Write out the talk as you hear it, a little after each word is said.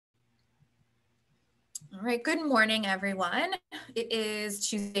All right, good morning, everyone. It is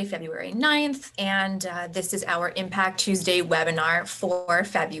Tuesday, February 9th, and this is our Impact Tuesday webinar for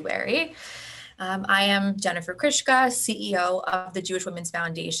February. I am Jennifer Krishka, CEO of the Jewish Women's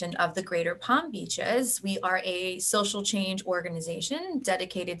Foundation of the Greater Palm Beaches. We are a social change organization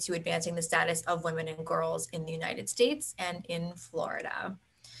dedicated to advancing the status of women and girls in the United States and in Florida.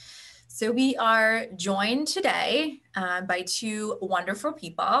 So we are joined today by two wonderful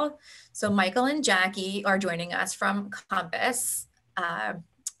people. So Michael and Jackie are joining us from Compass,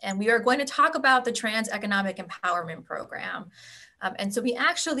 and we are going to talk about the Trans Economic Empowerment Program. And so we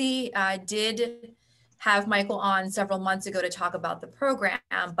actually did have Michael on several months ago to talk about the program,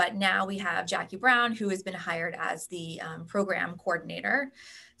 but now we have Jackie Brown, who has been hired as the program coordinator.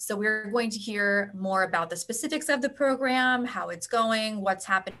 So we're going to hear more about the specifics of the program, how it's going, what's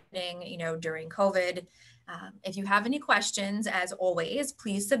happening, during COVID. If you have any questions, as always,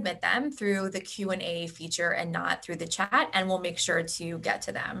 please submit them through the Q&A feature and not through the chat, and we'll make sure to get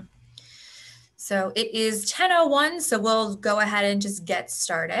to them. So it is 10:01, so we'll go ahead and just get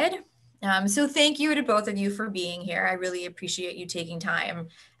started. So thank you to both of you for being here. I really appreciate you taking time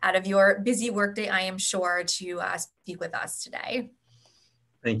out of your busy workday, I am sure, to speak with us today.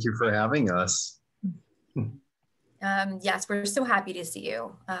 Thank you for having us. Yes, we're so happy to see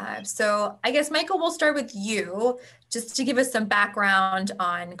you. So I guess, Michael, we'll start with you just to give us some background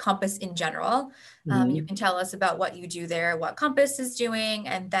on Compass in general. You can tell us about what you do there, what Compass is doing,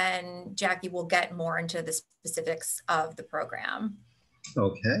 and then Jackie will get more into the specifics of the program.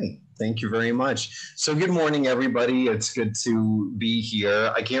 Okay, thank you very much. So good morning, everybody. It's good to be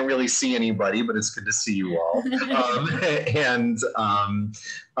here. I can't really see anybody, but it's good to see you all.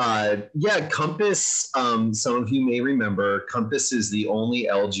 Yeah, Compass, some of you may remember, Compass is the only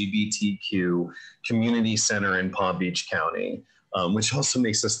LGBTQ community center in Palm Beach County, which also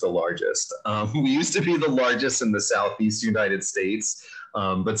makes us the largest. We used to be the largest in the Southeast United States,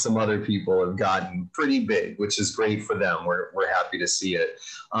 but some other people have gotten pretty big, which is great for them. We're happy to see it.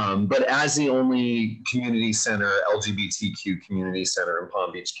 But as the only community center, LGBTQ community center in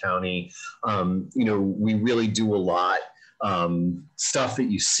Palm Beach County, we really do a lot. Stuff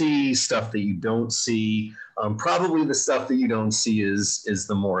that you see, stuff that you don't see. Probably the stuff that you don't see is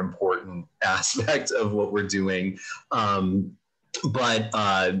the more important aspect of what we're doing. But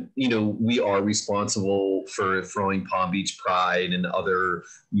we are responsible for throwing Palm Beach Pride and other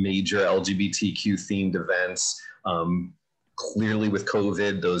major LGBTQ themed events. Clearly with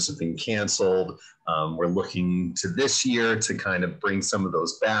COVID, those have been canceled. We're looking to this year to kind of bring some of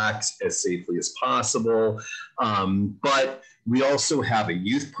those back as safely as possible. But we also have a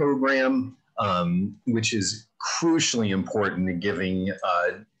youth program, which is crucially important in giving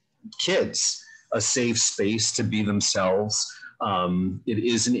kids a safe space to be themselves. It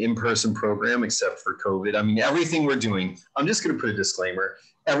is an in-person program except for COVID. I mean, everything we're doing, I'm just going to put a disclaimer.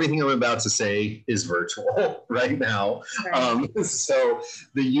 Everything I'm about to say is virtual right now. Right. So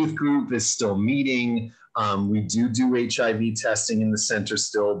the youth group is still meeting. We do HIV testing in the center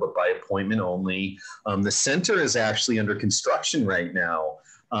still, but by appointment only. The center is actually under construction right now.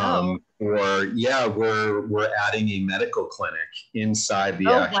 We're adding a medical clinic inside the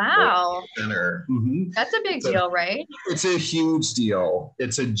actual center. That's a big deal, right? It's a huge deal.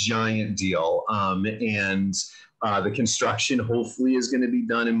 It's a giant deal. The construction hopefully is going to be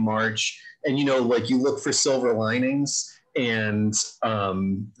done in March. And, you look for silver linings, and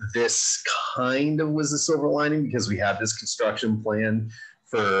this kind of was a silver lining because we had this construction plan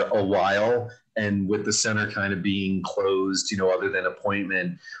for a while. And with the center kind of being closed, other than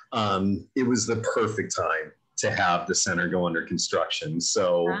appointment, it was the perfect time to have the center go under construction.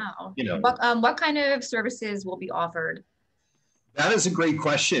 So, wow. What kind of services will be offered? That is a great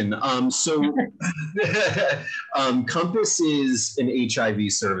question. Compass is an HIV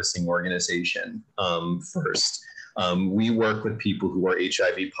servicing organization first. We work with people who are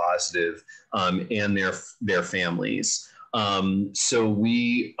HIV positive and their families. So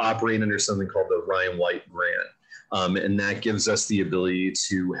we operate under something called the Ryan White Grant. And that gives us the ability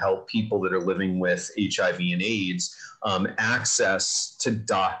to help people that are living with HIV and AIDS access to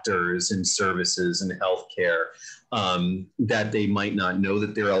doctors and services and healthcare that they might not know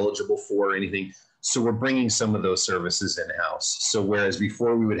that they're eligible for or anything. So we're bringing some of those services in-house. So whereas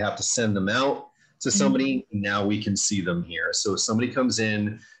before we would have to send them out to somebody, now we can see them here. So if somebody comes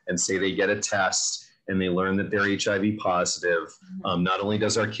in and say they get a test and they learn that they're HIV positive, not only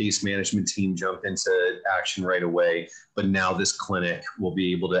does our case management team jump into action right away, but now this clinic will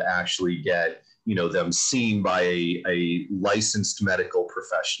be able to actually get them seen by a licensed medical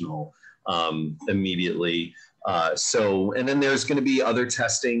professional immediately. And then there's going to be other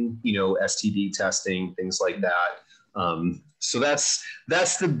testing, STD testing, things like that. So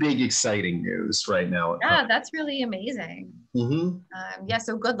that's the big exciting news right now. Yeah, that's really amazing. Mm-hmm. Yeah,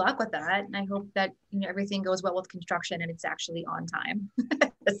 so good luck with that. And I hope that everything goes well with construction and it's actually on time.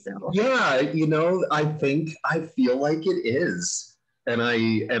 So Yeah, I feel like it is. And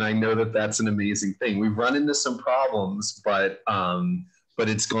I know that that's an amazing thing. We've run into some problems, but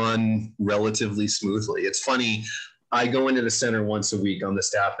it's gone relatively smoothly. It's funny. I go into the center once a week on the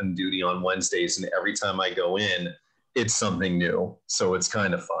staff and duty on Wednesdays, and every time I go in, it's something new. So it's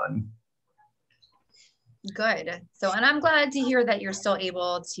kind of fun. good. So, and I'm glad to hear that you're still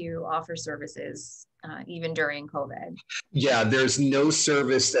able to offer services even during COVID. Yeah, there's no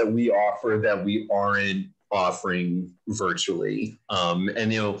service that we offer that we aren't offering virtually.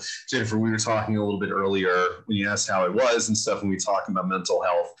 Jennifer, we were talking a little bit earlier when you asked how it was and stuff, and we talked about mental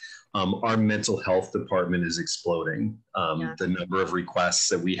health. Our mental health department is exploding. Yeah. The number of requests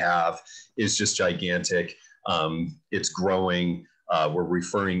that we have is just gigantic. It's growing. We're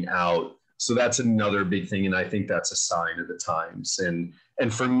referring out. So that's another big thing, and I think that's a sign of the times. And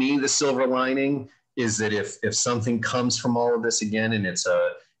for me, the silver lining is that if something comes from all of this again, and it's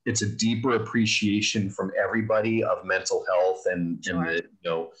a deeper appreciation from everybody of mental health Sure.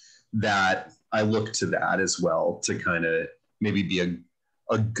 that I look to that as well to kind of maybe be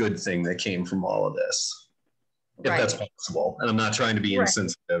a good thing that came from all of this, if that's possible. And I'm not trying to be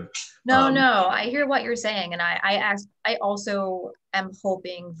insensitive. No, I hear what you're saying, and I also am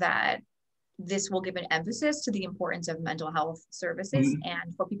hoping that this will give an emphasis to the importance of mental health services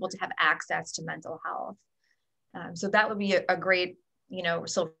and for people to have access to mental health. So that would be a great,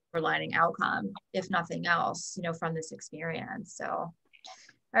 silver lining outcome, if nothing else, from this experience. So, all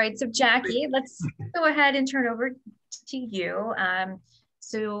right. So Jackie, let's go ahead and turn over to you.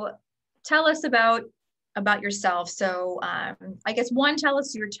 So tell us about yourself. So I guess tell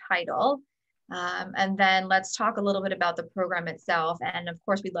us your title. And then let's talk a little bit about the program itself. And of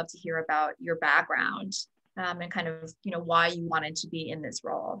course, we'd love to hear about your background and kind of, why you wanted to be in this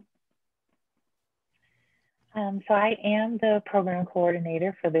role. So I am the program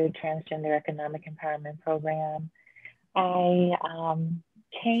coordinator for the Transgender Economic Empowerment Program. I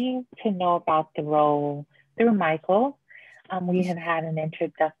came to know about the role through Michael. We had an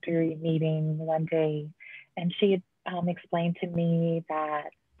introductory meeting one day, and she had explained to me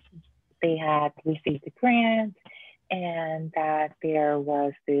that they had received a grant and that there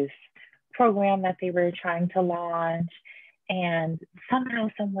was this program that they were trying to launch. And somehow,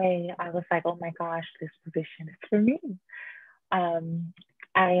 some way, I was like, oh my gosh, this position is for me.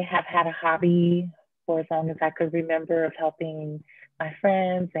 I have had a hobby for as long as I could remember of helping my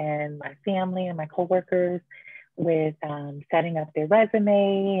friends and my family and my coworkers with setting up their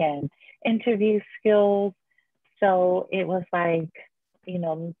resume and interview skills. So it was like,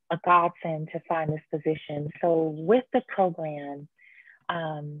 a godsend to find this position. So with the program,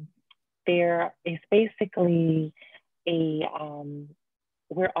 there is basically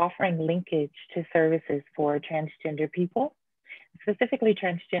we're offering linkage to services for transgender people, specifically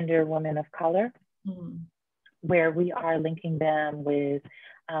transgender women of color, where we are linking them with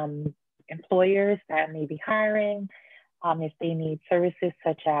employers that may be hiring, if they need services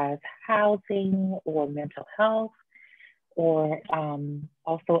such as housing or mental health, or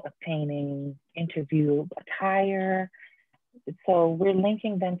also obtaining interview attire. So we're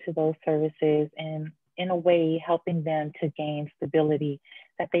linking them to those services and in a way helping them to gain stability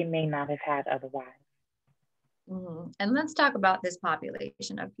that they may not have had otherwise. And let's talk about this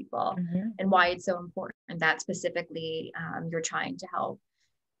population of people and why it's so important that specifically you're trying to help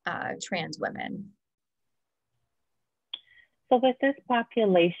trans women. So with this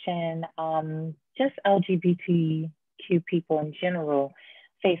population, just LGBTQ people in general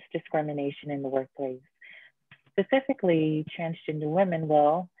face discrimination in the workplace. Specifically, transgender women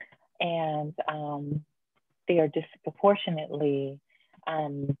will, and they are disproportionately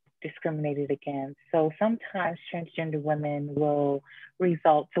discriminated against. So sometimes transgender women will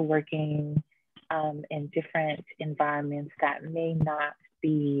result to working in different environments that may not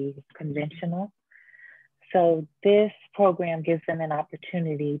be conventional. So this program gives them an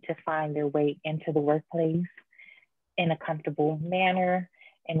opportunity to find their way into the workplace in a comfortable manner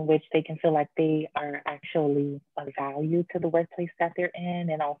in which they can feel like they are actually of value to the workplace that they're in,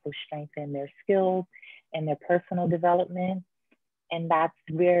 and also strengthen their skills and their personal development. And that's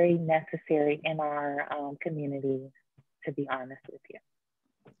very necessary in our community, to be honest with you.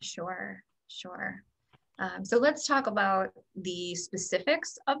 Sure. So let's talk about the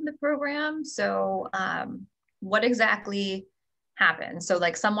specifics of the program. So what exactly happens? So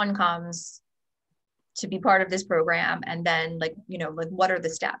like someone comes, to be part of this program? And then like, like what are the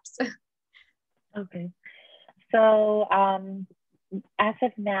steps? Okay. So as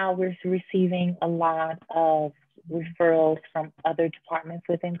of now, we're receiving a lot of referrals from other departments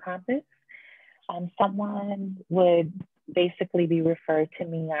within Compass. Someone would basically be referred to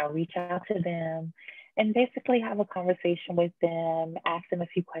me. I'll reach out to them and basically have a conversation with them, ask them a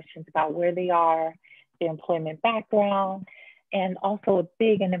few questions about where they are, their employment background. And also a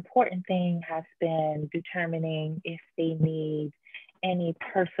big and important thing has been determining if they need any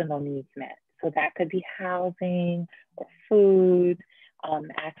personal needs met. So that could be housing or food,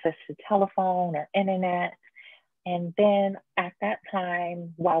 access to telephone or internet. And then at that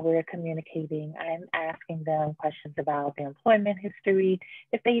time, while we're communicating, I'm asking them questions about their employment history,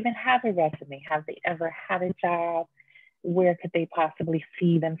 if they even have a resume, have they ever had a job, where could they possibly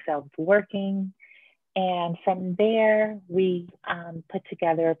see themselves working? And from there, we put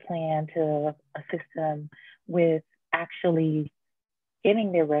together a plan to assist them with actually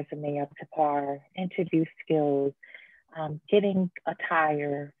getting their resume up to par, interview skills, getting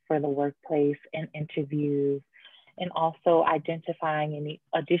attire for the workplace and interviews, and also identifying any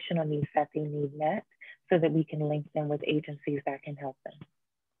additional needs that they need met so that we can link them with agencies that can help them.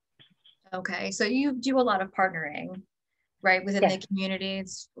 Okay, so you do a lot of partnering, right, within Yes. the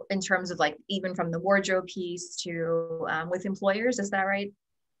communities in terms of like even from the wardrobe piece to with employers, is that right?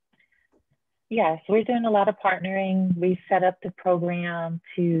 Yes, we're doing a lot of partnering. We set up the program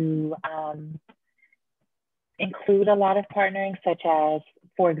to include a lot of partnering, such as,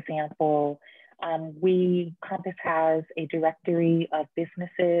 for example, Compass has a directory of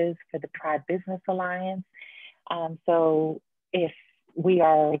businesses for the Pride Business Alliance. So if we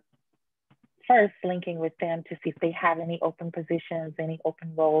are first linking with them to see if they have any open positions, any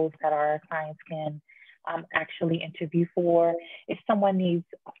open roles that our clients can actually interview for. If someone needs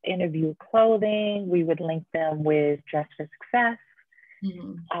interview clothing, we would link them with Dress for Success.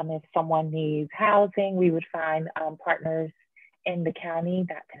 Mm-hmm. If someone needs housing, we would find partners in the county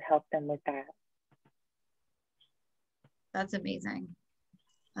that could help them with that. That's amazing.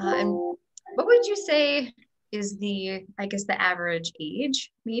 And what would you say is the average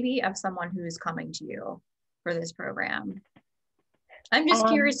age maybe of someone who is coming to you for this program? I'm just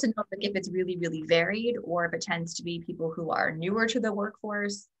curious to know like, if it's really, really varied or if it tends to be people who are newer to the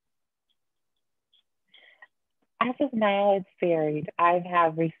workforce. As of now, it's varied. I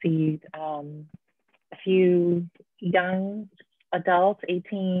have received a few young adults,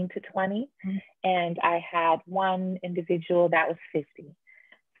 18 to 20, mm-hmm. and I had one individual that was 50.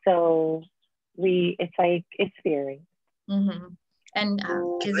 So it's varied. Mm-hmm. And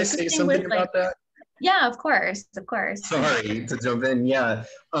can I say something about that? Yeah, of course. Sorry to jump in. Yeah.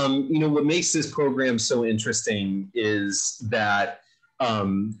 What makes this program so interesting is that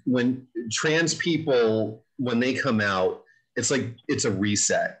when trans people, when they come out, it's like, it's a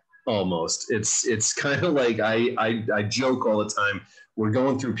reset almost. It's kind of like, I joke all the time, we're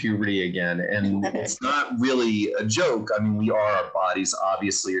going through puberty again, and it's not really a joke. I mean, our bodies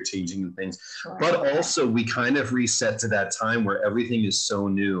obviously are changing things, sure. But also we kind of reset to that time where everything is so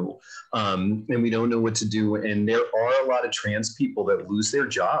new, and we don't know what to do. And there are a lot of trans people that lose their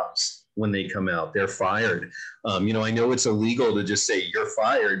jobs when they come out. They're fired. I know it's illegal to just say you're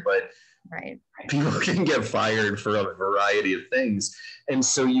fired, but right. People can get fired for a variety of things. And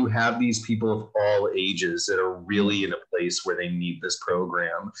so you have these people of all ages that are really in a place where they need this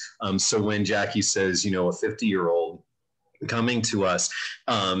program. So when Jackie says, a 50-year-old coming to us,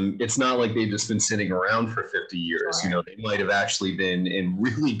 it's not like they've just been sitting around for 50 years. Sure. They might have actually been in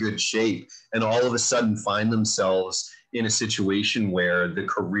really good shape and all of a sudden find themselves in a situation where the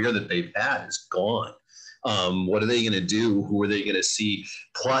career that they've had is gone. What are they going to do? Who are they going to see?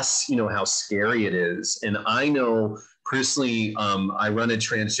 Plus, how scary it is. And I know personally, I run a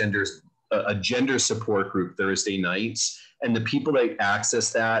gender support group Thursday nights, and the people that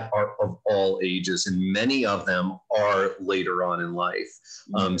access that are of all ages, and many of them are later on in life.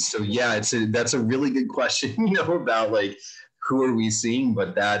 So yeah, that's a really good question, about like, who are we seeing?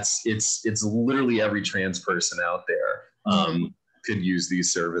 But it's literally every trans person out there could use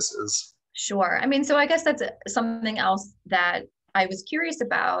these services. Sure. I mean, so I guess that's something else that I was curious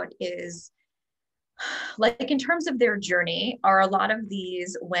about is like in terms of their journey, are a lot of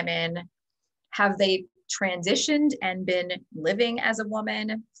these women, have they transitioned and been living as a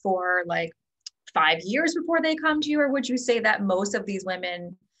woman for like 5 years before they come to you? Or would you say that most of these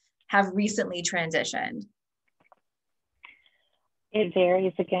women have recently transitioned? It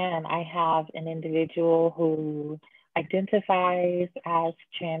varies again. I have an individual who identifies as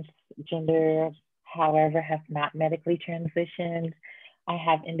transgender, however, has not medically transitioned. I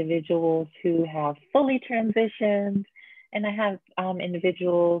have individuals who have fully transitioned, and I have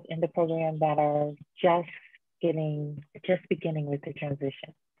individuals in the program that are just beginning with the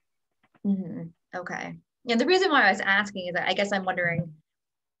transition. Mm-hmm. Okay. And the reason why I was asking is that I guess I'm wondering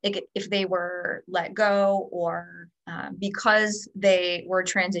if they were let go, or because they were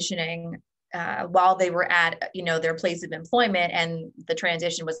transitioning while they were at, their place of employment, and the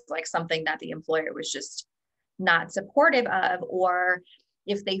transition was like something that the employer was just not supportive of, or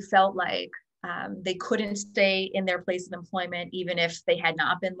if they felt like they couldn't stay in their place of employment even if they had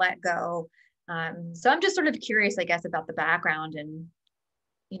not been let go. So I'm just sort of curious, I guess, about the background and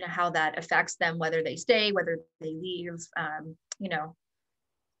how that affects them, whether they stay, whether they leave.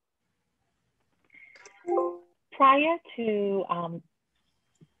 Prior to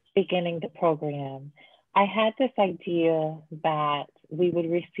beginning the program, I had this idea that we would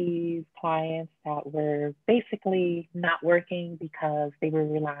receive clients that were basically not working because they were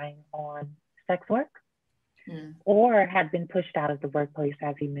relying on sex work or had been pushed out of the workplace,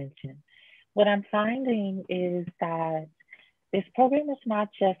 as you mentioned. What I'm finding is that this program is not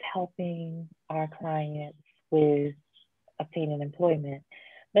just helping our clients with obtaining employment,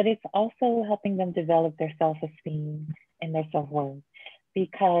 but it's also helping them develop their self-esteem and their self-worth,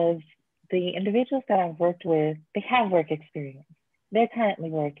 because the individuals that I've worked with, they have work experience. They're currently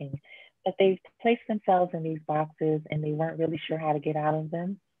working, but they've placed themselves in these boxes and they weren't really sure how to get out of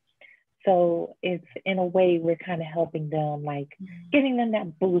them. So it's, in a way, we're kind of helping them, like giving them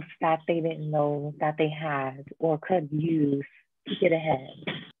that boost that they didn't know that they had or could use to get ahead.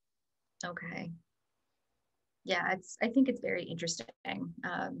 Okay. Yeah, I think it's very interesting.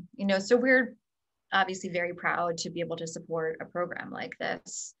 So we're obviously very proud to be able to support a program like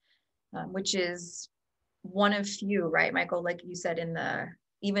this, which is one of few, right, Michael? Like you said,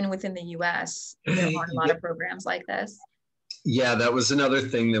 even within the US, there aren't a lot of programs like this. Yeah, that was another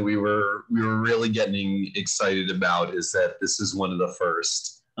thing that we were really getting excited about, is that this is one of the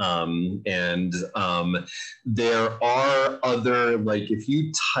first. There are other, like if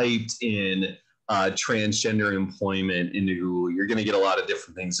you typed in transgender employment into Google, you're going to get a lot of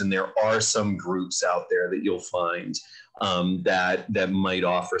different things. And there are some groups out there that you'll find that might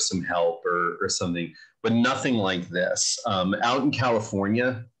offer some help or something, but nothing like this. Out in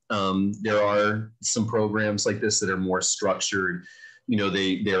California, there are some programs like this that are more structured.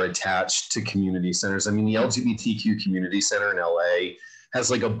 They're attached to community centers. I mean, the LGBTQ community center in LA has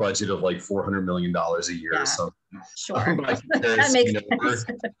like a budget of like $400 million a year or something. Sure. That makes sense.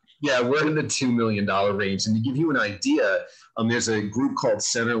 We're in the $2 million range. And to give you an idea, there's a group called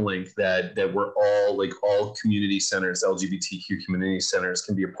Centerlink that we're all community centers, LGBTQ community centers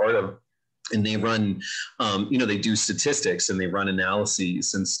can be a part of. And they run, they do statistics and they run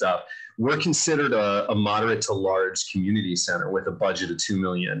analyses and stuff. We're considered a moderate to large community center with a budget of $2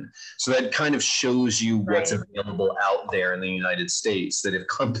 million. So that kind of shows you what's available out there in the United States, that if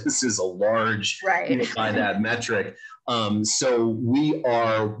Compass is a large, by that metric. So we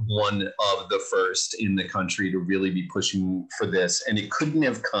are one of the first in the country to really be pushing for this. And it couldn't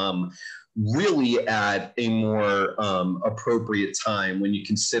have come really at a more appropriate time when you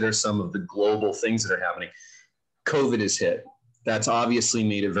consider some of the global things that are happening. COVID has hit. That's obviously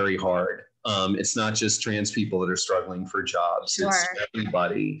made it very hard. It's not just trans people that are struggling for jobs. Sure. It's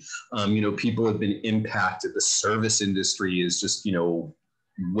everybody. People have been impacted. The service industry is just,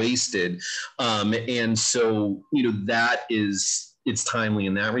 wasted. And so, it's timely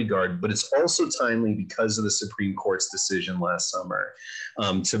in that regard, but it's also timely because of the Supreme Court's decision last summer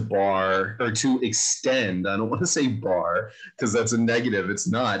to extend, I don't want to say bar because that's a negative, it's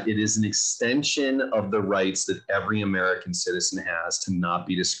not, it is an extension of the rights that every American citizen has to not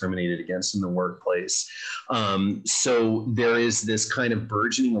be discriminated against in the workplace. So there is this kind of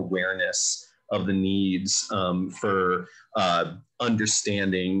burgeoning awareness of the needs for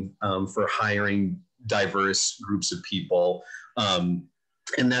understanding, for hiring diverse groups of people.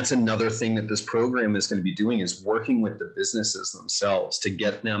 And that's another thing that this program is going to be doing, is working with the businesses themselves to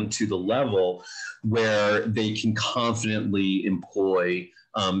get them to the level where they can confidently employ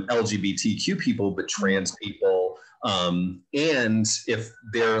LGBTQ people, but trans people. And if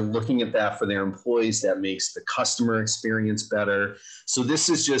they're looking at that for their employees, that makes the customer experience better. So this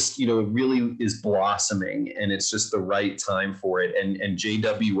is just, it really is blossoming, and it's just the right time for it. And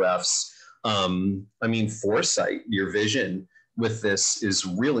JWF's, foresight, your vision with this is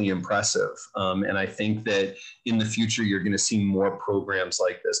really impressive. And I think that in the future, you're going to see more programs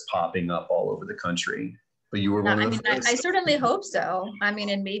like this popping up all over the country. But you were one of the first. I certainly hope so.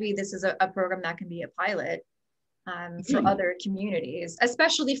 And maybe this is a program that can be a pilot for other communities,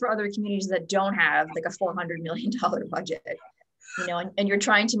 especially for other communities that don't have like a $400 million budget. you know, and you're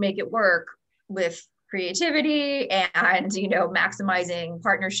trying to make it work with creativity and, you know, maximizing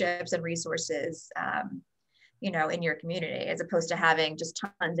partnerships and resources, you know, in your community, as opposed to having just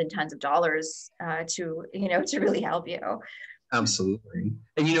tons and tons of dollars to, you know, to really help you. Absolutely.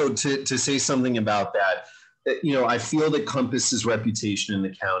 And, you know, to say something about that, you know, I feel that Compass's reputation in the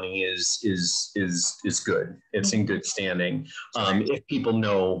county is good. It's in good standing. Sure. If people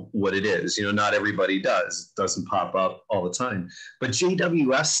know what it is, you know, not everybody does. It doesn't pop up all the time. But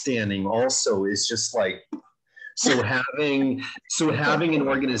JWS standing also is just like, so having an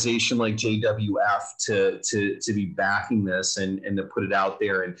organization like JWF to be backing this and to put it out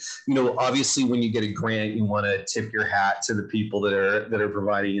there, and you know, obviously when you get a grant, you want to tip your hat to the people that are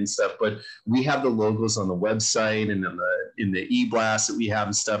providing and stuff. But we have the logos on the website and in the e-blast that we have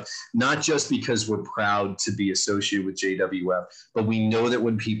and stuff, not just because we're proud to be associated with JWF, but we know that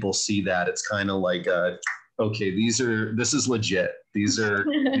when people see that, it's kind of like okay, this is legit. These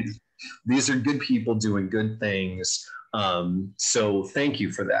are good people doing good things. So thank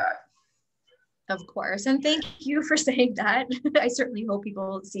you for that. Of course. And thank you for saying that. I certainly hope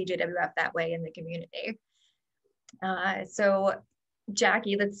people see JWF that way in the community. So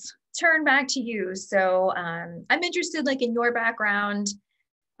Jackie, let's turn back to you. So I'm interested, like, in your background.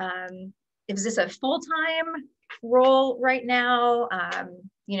 Is this a full-time role right now?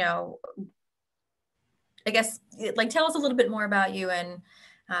 You know, I guess, like, tell us a little bit more about you, and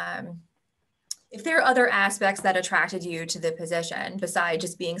if there are other aspects that attracted you to the position besides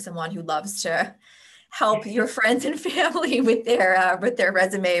just being someone who loves to help your friends and family with their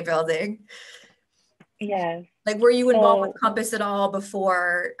resume building. Yes. Like, were you involved with Compass at all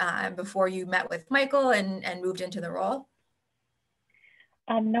before you met with Michael and moved into the role?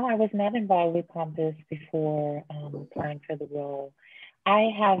 No, I was not involved with Compass before applying for the role. I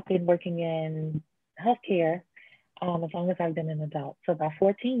have been working in healthcare as long as I've been an adult, so about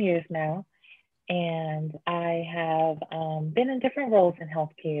 14 years now. And I have been in different roles in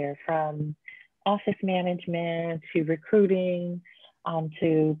healthcare, from office management to recruiting,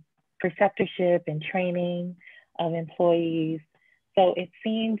 to preceptorship and training of employees. So it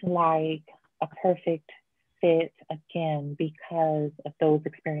seemed like a perfect fit, again, because of those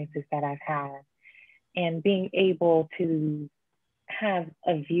experiences that I've had. And being able to have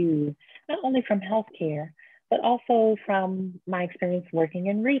a view, not only from healthcare, but also from my experience working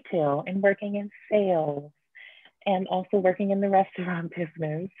in retail and working in sales and also working in the restaurant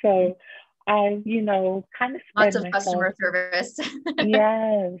business. So I, you know, kind of spread lots of myself. Customer service.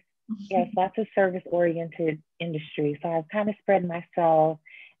 Yes, lots of service-oriented industry. So I've kind of spread myself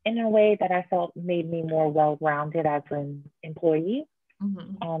in a way that I felt made me more well-rounded as an employee.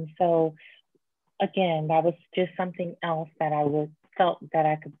 Mm-hmm. So again, that was just something else that I felt that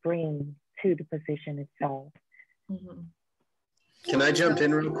I could bring to the position itself. Mm-hmm. Can I jump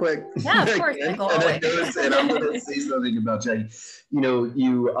in real quick? Yeah, of course, Michael. Always. And I'm going to say something about Jackie. You know,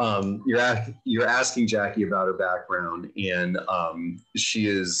 you're asking Jackie about her background, and she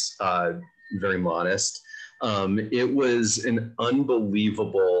is very modest. It was an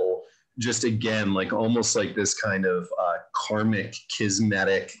unbelievable, just again, like almost like this kind of karmic,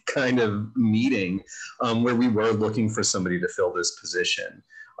 kismetic kind of meeting where we were looking for somebody to fill this position.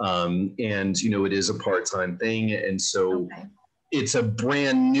 And, you know, it is a part-time thing. And so it's a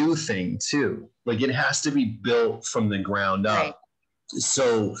brand new thing too. Like, it has to be built from the ground up. Right.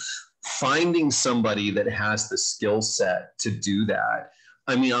 So finding somebody that has the skill set to do that.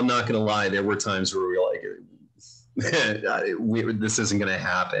 I mean, I'm not going to lie. There were times where we were like, this isn't going to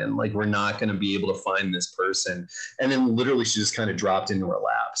happen. Like, we're not going to be able to find this person. And then literally she just kind of dropped into our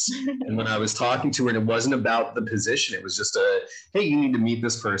laps. And when I was talking to her, and it wasn't about the position, it was just hey, you need to meet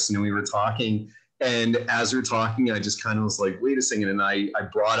this person. And we were talking. And as we were talking, I just kind of was like, wait a second. And I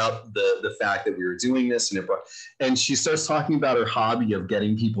brought up the fact that we were doing this, and she starts talking about her hobby of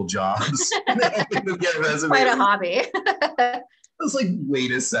getting people jobs. Get resumes. Quite a hobby. I was like,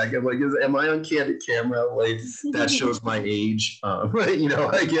 wait a second, like, am I on candid camera? Like, that shows my age, you know,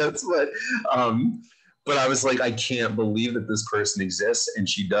 I guess. But I was like, I can't believe that this person exists, and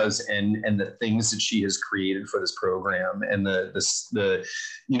she does, and the things that she has created for this program, and the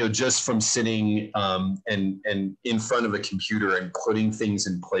you know, just from sitting and in front of a computer and putting things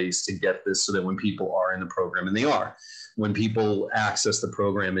in place to get this, so that when people are in the program, and they are, when people access the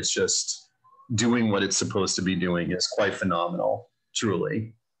program, it's just doing what it's supposed to be doing, is quite phenomenal.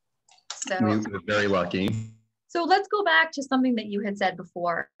 Truly. So we're very lucky. So let's go back to something that you had said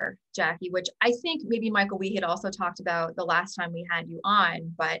before, Jackie, which I think maybe, Michael, we had also talked about the last time we had you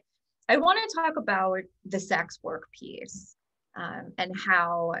on, but I want to talk about the sex work piece and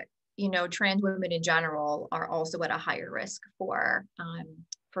how trans women in general are also at a higher risk for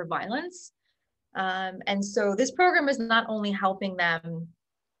violence. And so this program is not only helping them,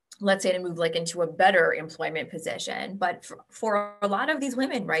 let's say, to move like into a better employment position, but for a lot of these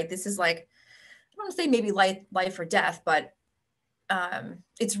women, right, this is like, I don't want to say maybe life or death, but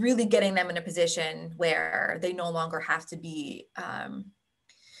it's really getting them in a position where they no longer have to be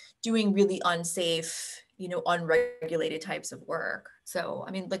doing really unsafe, unregulated types of work. So,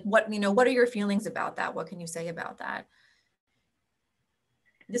 I mean, like what are your feelings about that? What can you say about that?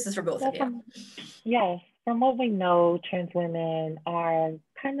 This is for both of you. Yes, from what we know, trans women are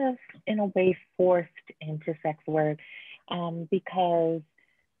kind of, in a way, forced into sex work because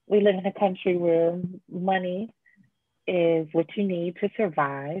we live in a country where money is what you need to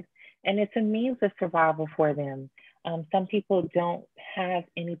survive, and it's a means of survival for them. Some people don't have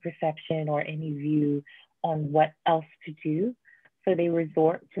any perception or any view on what else to do, so they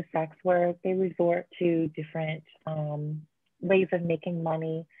resort to sex work. They resort to different ways of making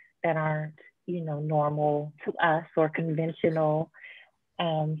money that aren't, normal to us or conventional.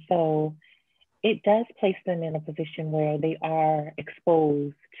 So it does place them in a position where they are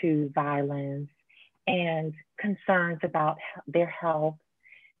exposed to violence and concerns about their health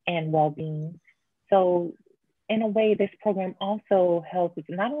and well-being. So in a way, this program also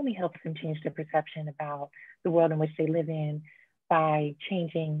not only helps them change their perception about the world in which they live in by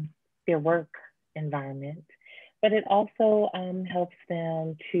changing their work environment, but it also helps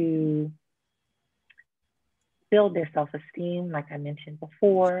them to build their self-esteem, like I mentioned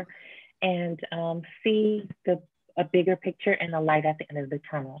before, and see a bigger picture and a light at the end of the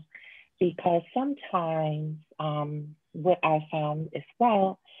tunnel. Because sometimes what I found as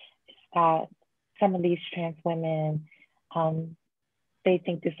well is that some of these trans women, they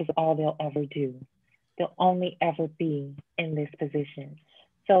think this is all they'll ever do. They'll only ever be in this position.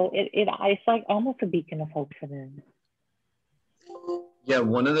 So it's like almost a beacon of hope for them. Yeah,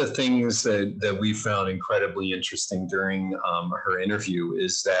 one of the things that we found incredibly interesting during her interview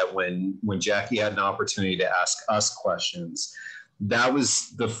is that when Jackie had an opportunity to ask us questions, that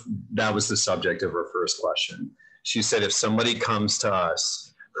was the subject of her first question. She said, if somebody comes to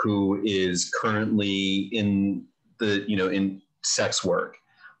us who is currently in in sex work,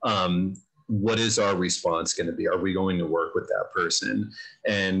 what is our response going to be? Are we going to work with that person?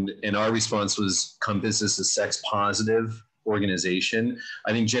 And our response was, Compass is a sex positive organization.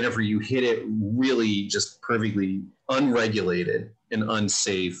 I think, Jennifer, you hit it really just perfectly. Unregulated and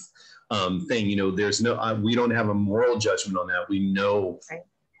unsafe thing. There's we don't have a moral judgment on that. We know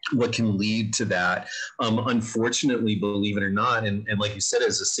what can lead to that. Unfortunately, believe it or not, and like you said,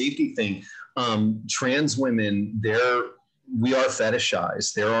 as a safety thing, trans women, we are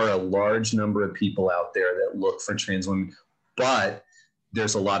fetishized. There are a large number of people out there that look for trans women, but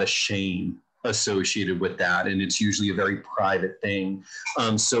there's a lot of shame associated with that, and it's usually a very private thing.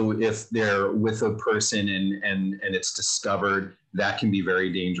 So if they're with a person and it's discovered, that can be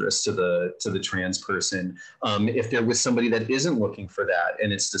very dangerous to the trans person. If they're with somebody that isn't looking for that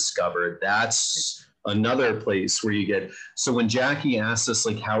and it's discovered, that's another place where you get. So when Jackie asked us,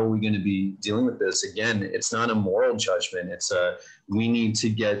 like, how are we going to be dealing with this? Again, it's not a moral judgment. We need to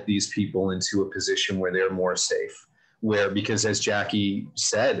get these people into a position where they're more safe. Because as Jackie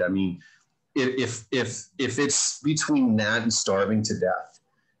said, I mean, if it's between that and starving to death,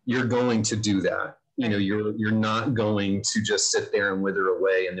 you're going to do that. You're not going to just sit there and wither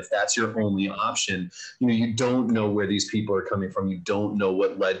away. And if that's your only option, you don't know where these people are coming from. You don't know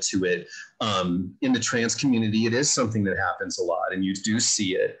what led to it. In the trans community, it is something that happens a lot, and you do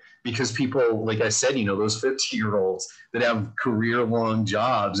see it because people, like I said, those 50-year-olds that have career-long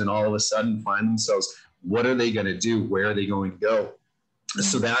jobs and all of a sudden find themselves, what are they going to do? Where are they going to go?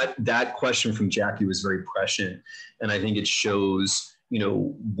 So that question from Jackie was very prescient, and I think it shows,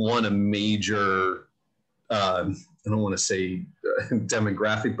 a major, I don't want to say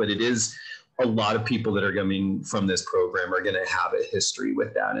demographic, but it is a lot of people that are coming from this program are going to have a history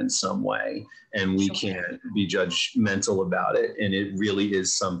with that in some way, and we can't be judgmental about it. And it really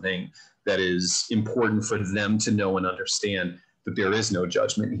is something that is important for them to know and understand that there is no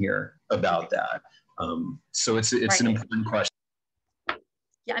judgment here about that. So it's an important question.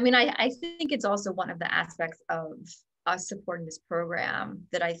 Yeah, I mean, I think it's also one of the aspects of us supporting this program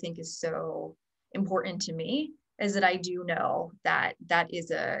that I think is so important to me, is that I do know that that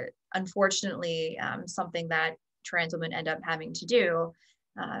is unfortunately something that trans women end up having to do.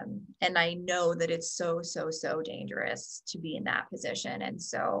 And I know that it's so dangerous to be in that position. And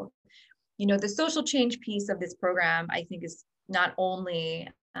so, the social change piece of this program, I think, is not only,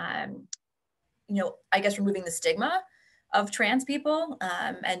 I guess, removing the stigma of trans people,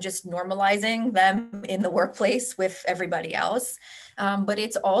 and just normalizing them in the workplace with everybody else. But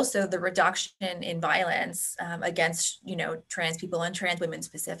it's also the reduction in violence against, trans people and trans women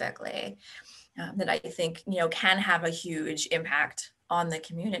specifically, that I think, can have a huge impact on the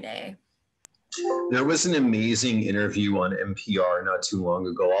community. There was an amazing interview on NPR not too long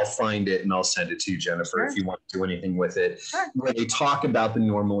ago. I'll find it and I'll send it to you, Jennifer, Sure. if you want to do anything with it, Sure. where they talk about the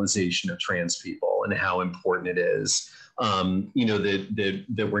normalization of trans people and how important it is.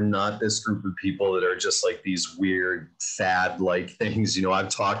 That we're not this group of people that are just like these weird fad-like things. I've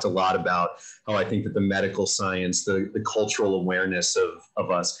talked a lot about how I think that the medical science, the cultural awareness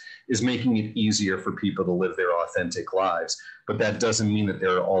of us is making it easier for people to live their authentic lives. But that doesn't mean that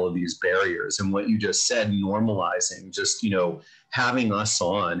there are all of these barriers. And what you just said, normalizing, just, having us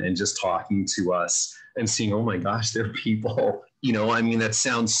on and just talking to us and seeing, oh my gosh, they're people, that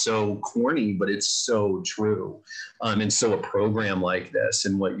sounds so corny, but it's so true. And so a program like this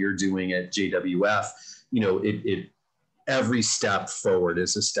and what you're doing at JWF, every step forward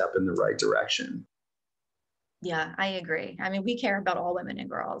is a step in the right direction. Yeah, I agree. I mean, we care about all women and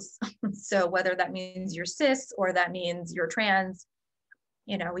girls. So whether that means you're cis or that means you're trans,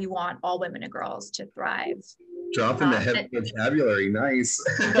 we want all women and girls to thrive. Dropping the heavy vocabulary, nice.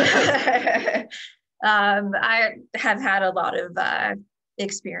 I have had a lot of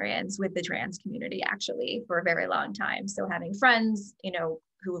experience with the trans community actually for a very long time. So having friends,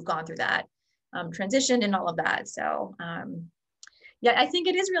 who have gone through that, transitioned and all of that. So yeah, I think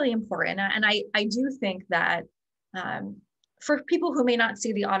it is really important. And I do think that for people who may not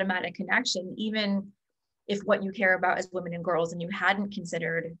see the automatic connection, even if what you care about is women and girls and you hadn't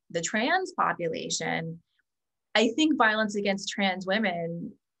considered the trans population, I think violence against trans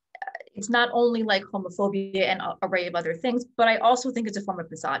women, it's not only like homophobia and an array of other things, but I also think it's a form of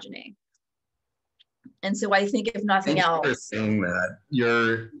misogyny. And so I think if nothing else. You're saying that.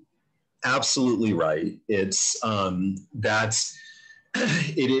 You're absolutely right. It's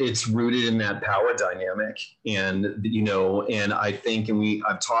it's rooted in that power dynamic. And, and I think,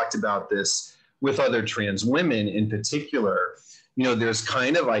 I've talked about this with other trans women in particular, there's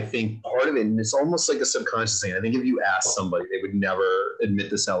kind of, I think, part of it, and it's almost like a subconscious thing. I think if you ask somebody, they would never admit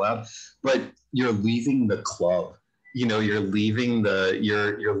this out loud, but you're leaving the club, you're leaving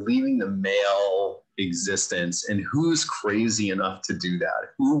the male existence. And who's crazy enough to do that?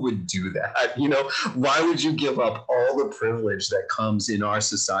 Who would do that? Why would you give up all the privilege that comes in our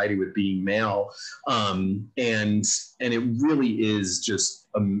society with being male? And it really is just,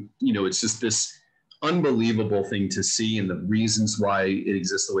 it's just this unbelievable thing to see, and the reasons why it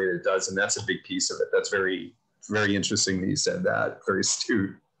exists the way that it does. And that's a big piece of it. That's very, very interesting that you said that. Very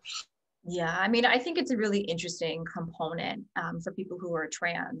astute. Yeah, I mean, I think it's a really interesting component for people who are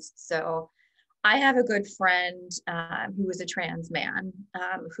trans. So I have a good friend who was a trans man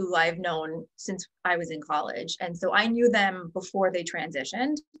who I've known since I was in college. And so I knew them before they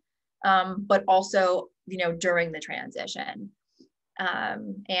transitioned, but also, during the transition.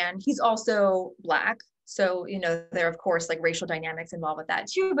 And he's also Black. So, there are, of course, like racial dynamics involved with that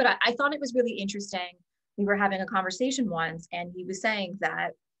too. But I thought it was really interesting. We were having a conversation once, and he was saying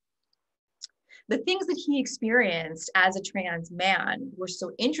that the things that he experienced as a trans man were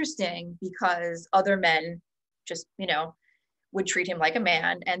so interesting because other men just, would treat him like a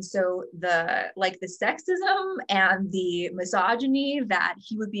man. And so the sexism and the misogyny that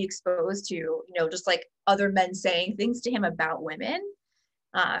he would be exposed to, just like other men saying things to him about women,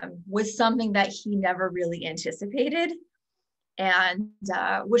 was something that he never really anticipated. And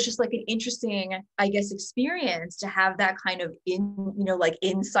was just like an interesting, I guess, experience to have that kind of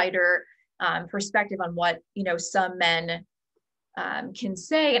insider perspective on what, some men can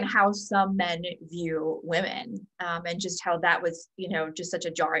say and how some men view women, and just how that was, just such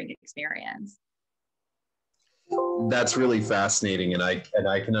a jarring experience. That's really fascinating, and I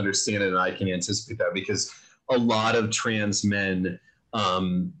can understand it, and I can anticipate that, because a lot of trans men are,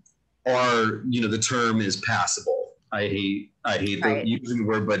 the term is passable. I hate right. Using the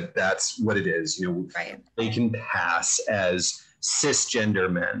word, but that's what it is. Right. They can pass as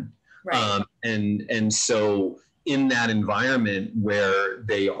cisgender men, right. And so in that environment where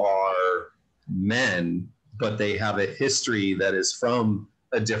they are men, but they have a history that is from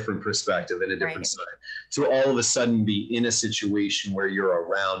a different perspective and a different side, to all of a sudden be in a situation where you're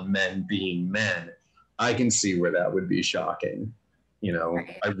around men being men, I can see where that would be shocking.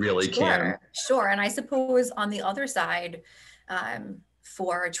 I really can. Sure. And I suppose on the other side,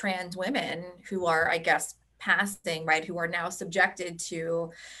 for trans women who are, I guess, passing, right, who are now subjected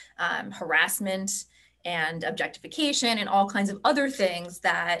to harassment and objectification and all kinds of other things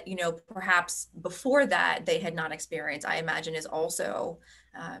that, you know, perhaps before that they had not experienced, I imagine is also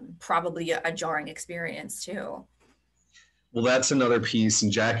probably a jarring experience too. Well, that's another piece,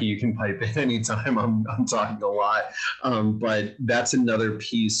 and Jackie, you can pipe in anytime. I'm talking a lot, but that's another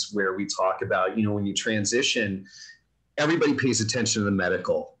piece where we talk about, you know, when you transition, everybody pays attention to the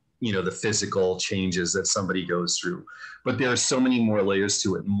medical, you know, the physical changes that somebody goes through, but there are so many more layers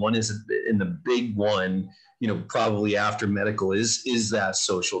to it. And one is, in the big one, you know, probably after medical is that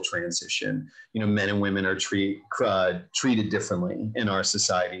social transition. You know, men and women are treated differently in our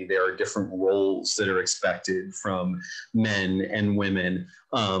society. There are different roles that are expected from men and women.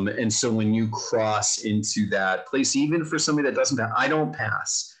 And so when you cross into that place, even for somebody that doesn't, I don't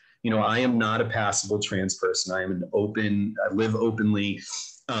pass. You know, I am not a passable trans person. I am I live openly,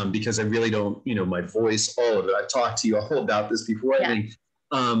 because I really don't, you know, my voice, all of it. I've talked to you all about this before, I think.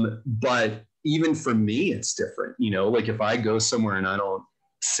 But even for me, it's different. You know, like if I go somewhere and I don't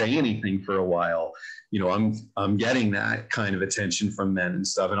say anything for a while, you know, I'm getting that kind of attention from men and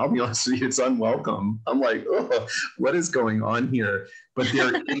stuff. And I'll be honest with you, it's unwelcome. I'm like, oh, what is going on here? But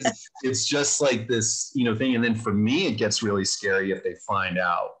there is, it's just like this, you know, thing. And then for me, it gets really scary if they find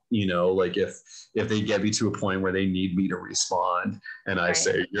out, you know, like if they get me to a point where they need me to respond and I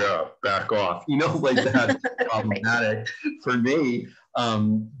say, yeah, back off, you know, like that's problematic for me.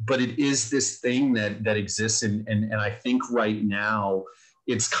 But it is this thing that exists. And I think right now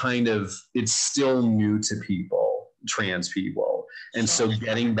it's still new to people, trans people. And so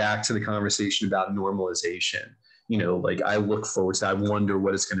getting back to the conversation about normalization, you know, like I look forward to, I wonder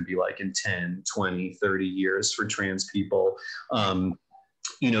what it's going to be like in 10, 20, 30 years for trans people,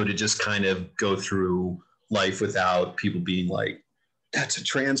 you know, to just kind of go through life without people being like, that's a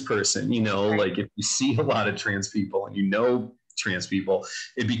trans person, you know, like if you see a lot of trans people and you know trans people,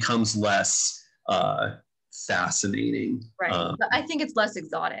 it becomes less fascinating. Right. But I think it's less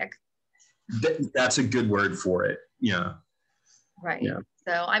exotic. That's a good word for it. Yeah. Right. Yeah.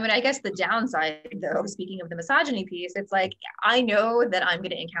 So, I mean, I guess the downside, though, speaking of the misogyny piece, it's like, I know that I'm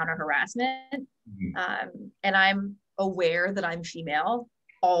going to encounter harassment, and I'm aware that I'm female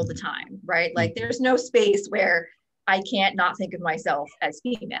all the time, right? Like, there's no space where I can't not think of myself as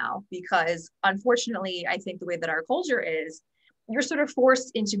female, because unfortunately, I think the way that our culture is, you're sort of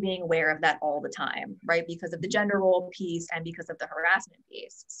forced into being aware of that all the time, right? Because of the gender role piece and because of the harassment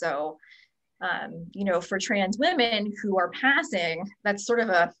piece. So, you know, for trans women who are passing, that's sort of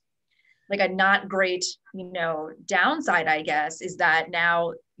a not great, you know, downside, I guess, is that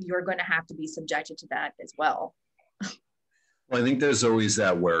now you're going to have to be subjected to that as well. Well, I think there's always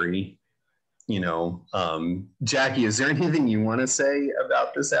that worry, you know. Jackie, is there anything you want to say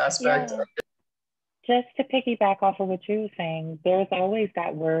about this aspect? Yeah. Just to piggyback off of what you were saying, there's always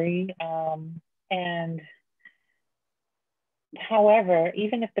that worry. And however,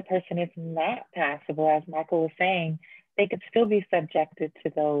 even if the person is not passable, as Michael was saying, they could still be subjected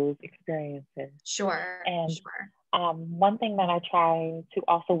to those experiences. Sure. And one thing that I try to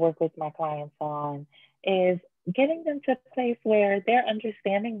also work with my clients on is getting them to a place where they're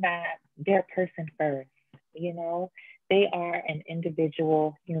understanding that they're a person first. You know, they are an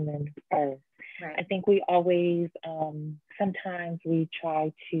individual human first. Right. I think we always, sometimes we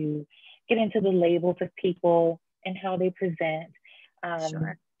try to get into the labels of people and how they present.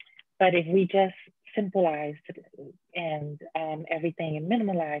 But if we just simplified and everything and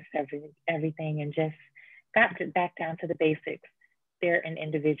minimalized everything and just got back down to the basics, they're an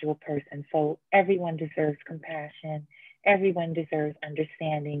individual person. So everyone deserves compassion. Everyone deserves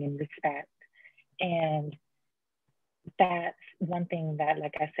understanding and respect. And that's one thing that,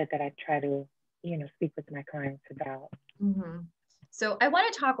 like I said, that I try to, you know, speak with my clients about. So I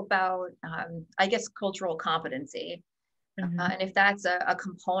want to talk about, I guess, cultural competency. And if that's a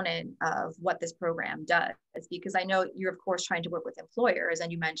component of what this program does, because I know you're, of course, trying to work with employers,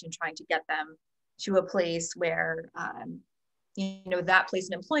 and you mentioned trying to get them to a place where, you know, that place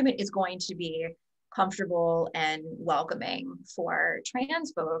in employment is going to be comfortable and welcoming for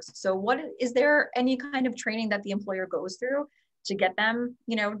trans folks. So is there any kind of training that the employer goes through to get them,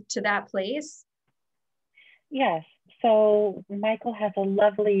 you know, to that place? Yes. So Michael has a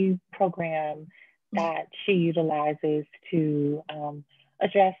lovely program that she utilizes to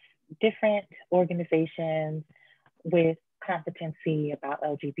address different organizations with competency about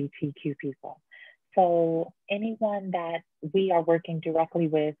LGBTQ people. So anyone that we are working directly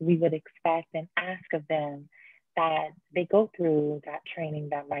with, we would expect and ask of them that they go through that training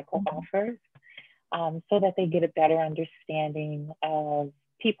that Michael offers, so that they get a better understanding of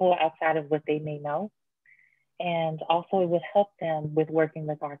people outside of what they may know. And also it would help them with working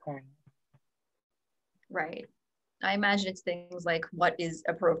with our clients. Right. I imagine it's things like what is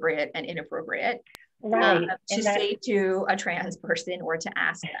appropriate and inappropriate Right. to say to a trans person or to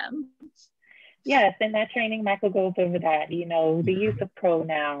ask them. Yes, and that training, Michael goes over that, you know, the use of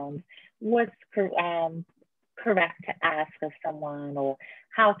pronouns, what's correct to ask of someone, or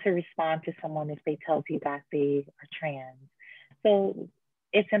how to respond to someone if they tell you that they are trans. So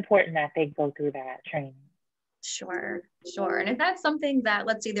it's important that they go through that training. Sure, sure. And if that's something that,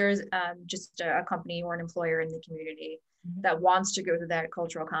 let's say there's just a company or an employer in the community that wants to go through that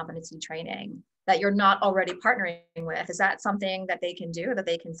cultural competency training that you're not already partnering with, is that something that they can do, that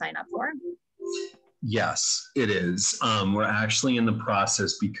they can sign up for? Yes, it is. We're actually in the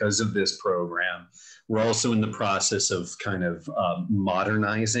process, because of this program, we're also in the process of kind of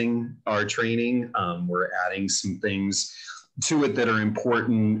modernizing our training. We're adding some things to it that are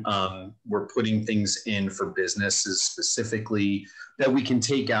important. We're putting things in for businesses specifically that we can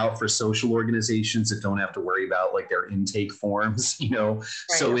take out for social organizations that don't have to worry about like their intake forms, you know.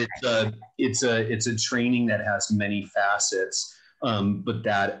 Right. So it's a training that has many facets. But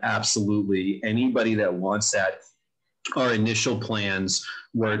that absolutely, anybody that wants that, our initial plans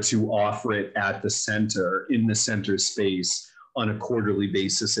were to offer it at the center, in the center space, on a quarterly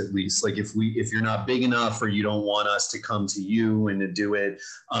basis at least. Like if you're not big enough or you don't want us to come to you and to do it,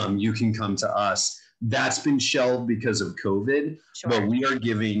 you can come to us. That's been shelved because of COVID, sure. But we are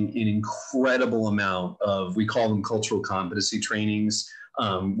giving an incredible amount of, we call them cultural competency trainings.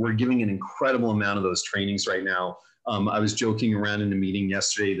 We're giving an incredible amount of those trainings right now. I was joking around in a meeting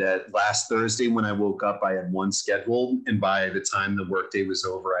yesterday that last Thursday when I woke up, I had one scheduled. And by the time the workday was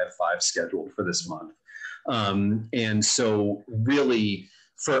over, I had 5 scheduled for this month. And so really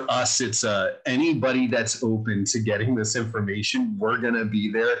for us, it's anybody that's open to getting this information, we're going to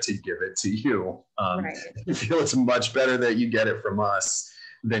be there to give it to you. Right. I feel it's much better that you get it from us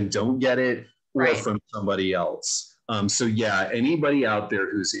than don't get it or right. from somebody else. So yeah, anybody out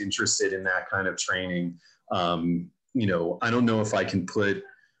there who's interested in that kind of training, you know, I don't know if I can put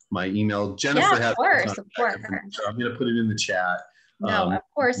my email. Jennifer, yeah, of course. I'm going to put it in the chat. No, of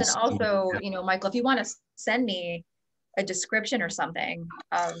course. And also, you know, Michael, if you want to send me a description or something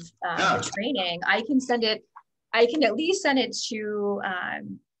of the training, I can send it. I can at least send it to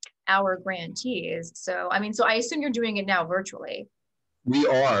our grantees. So, I mean, so I assume you're doing it now virtually.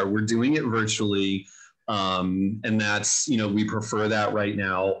 We're doing it virtually. And that's, you know, we prefer that right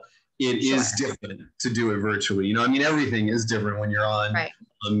now. It sure. is different to do it virtually. You know, I mean, everything is different when you're on. Right.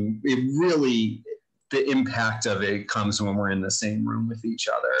 It really, the impact of it comes when we're in the same room with each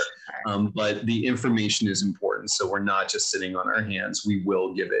other. But the information is important. So we're not just sitting on our hands. We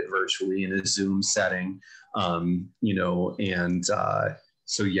will give it virtually in a Zoom setting, you know, and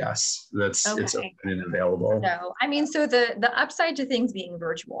so yes, that's okay. It's open and available. So, I mean, so the upside to things being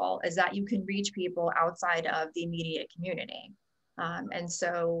virtual is that you can reach people outside of the immediate community. And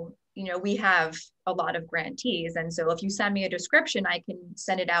so, you know, we have a lot of grantees. And so if you send me a description, I can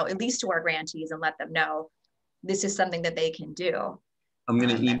send it out at least to our grantees and let them know this is something that they can do. I'm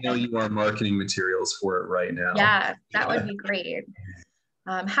going to email you our marketing materials for it right now. Yeah, that would be great.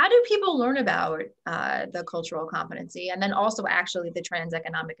 How do people learn about the cultural competency and then also actually the Trans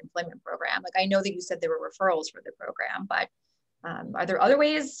Economic Employment Program? Like I know that you said there were referrals for the program, but are there other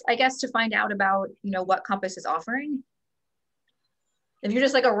ways, I guess, to find out about, you know, what Compass is offering? If you're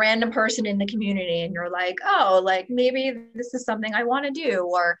just like a random person in the community and you're like, oh, like maybe this is something I want to do,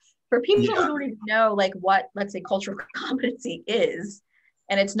 or for people who don't even know like what, let's say, cultural competency is,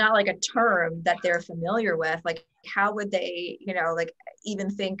 and it's not like a term that they're familiar with, like how would they, you know, like even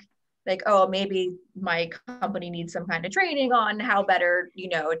think like, oh, maybe my company needs some kind of training on how better, you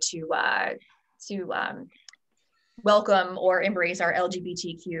know, to welcome or embrace our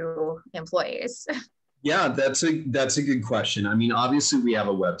LGBTQ employees. Yeah, that's a good question. I mean, obviously we have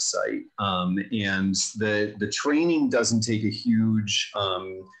a website, and the training doesn't take a huge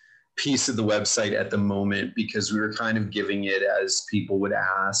piece of the website at the moment because we were kind of giving it as people would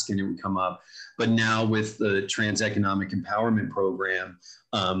ask and it would come up. But now with the Trans Economic Empowerment Program,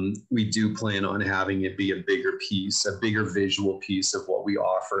 we do plan on having it be a bigger piece, a bigger visual piece of what we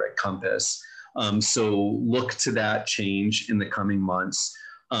offer at Compass. So look to that change in the coming months.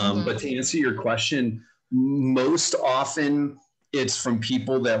 But to answer your question, most often it's from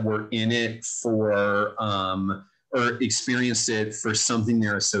people that were in it for or experienced it for something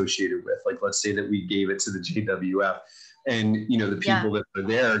they're associated with. Like let's say that we gave it to the JWF and you know the people that are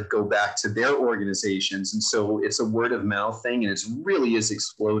there go back to their organizations. And so it's a word of mouth thing and it really is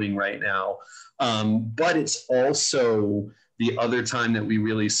exploding right now. But it's also The other time that we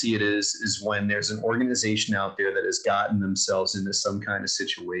really see it is when there's an organization out there that has gotten themselves into some kind of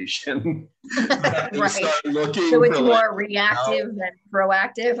situation. They Right. start looking So it's for more reactive than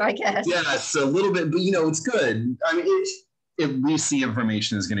proactive, I guess. yes, a little bit, but it's good. I mean, if we see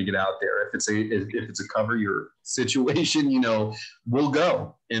information is going to get out there, if it's a cover your situation, we'll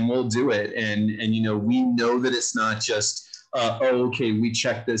go and we'll do it, and we know that it's not just okay, we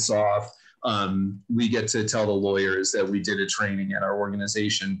check this off. We get to tell the lawyers that we did a training at our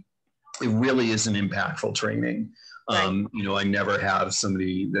organization. It really is an impactful training. Right. I never have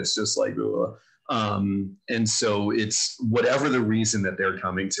somebody that's just like, ugh. And so it's whatever the reason that they're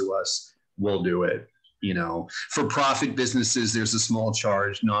coming to us, we'll do it. For profit businesses, there's a small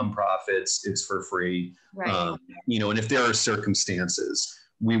charge. Nonprofits, it's for free. Right. And if there are circumstances,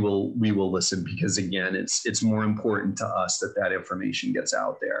 we will listen, because again, it's more important to us that information gets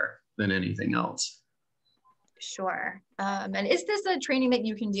out there than anything else. Sure. And is this a training that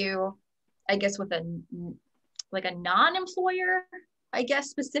you can do, I guess, with a non-employer, I guess,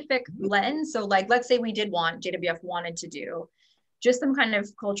 specific lens? So like, let's say JWF wanted to do just some kind of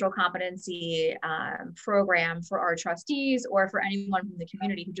cultural competency program for our trustees, or for anyone from the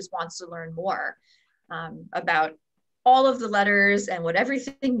community who just wants to learn more about all of the letters and what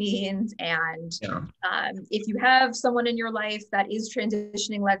everything means. And if you have someone in your life that is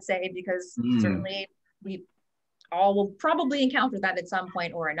transitioning, let's say, because certainly we all will probably encounter that at some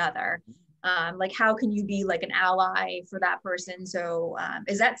point or another. Like, how can you be like an ally for that person? So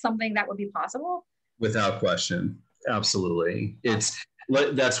is that something that would be possible? Without question. Absolutely.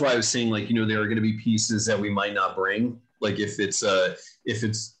 That's why I was saying, like, there are going to be pieces that we might not bring. Like if it's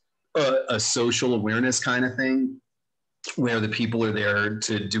a social awareness kind of thing, where the people are there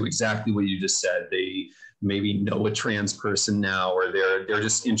to do exactly what you just said. They maybe know a trans person now, or they're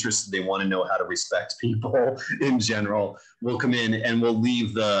just interested. They want to know how to respect people in general. We'll come in and we'll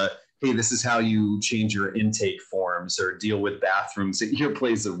leave hey, this is how you change your intake forms or deal with bathrooms at your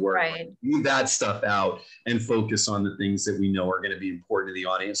place of work. Right. Leave that stuff out and focus on the things that we know are going to be important to the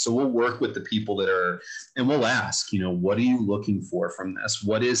audience. So we'll work with the people and we'll ask, what are you looking for from this?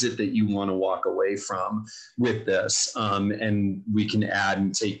 What is it that you want to walk away from with this? And we can add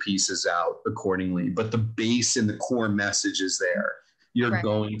and take pieces out accordingly. But the base and the core message is there. You're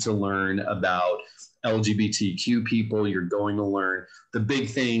going to learn about LGBTQ people. You're going to learn the big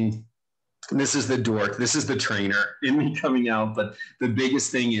thing. This is the dork. This is the trainer in me coming out. But the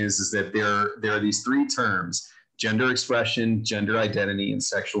biggest thing is that there are these three terms: gender expression, gender identity, and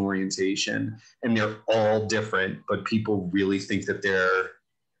sexual orientation. And they're all different, but people really think that they're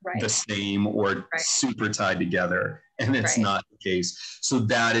the same or super tied together. And it's not the case. So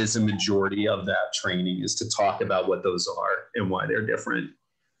that is a majority of that training, is to talk about what those are and why they're different.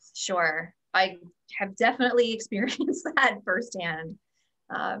 Sure. I have definitely experienced that firsthand.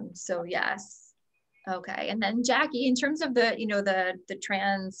 So yes. Okay. And then Jackie, in terms of the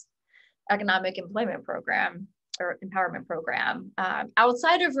trans economic employment program or empowerment program,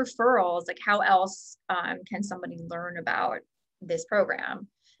 outside of referrals, like how else can somebody learn about this program?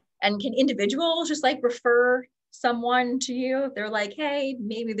 And can individuals just like refer someone to you if they're like, hey,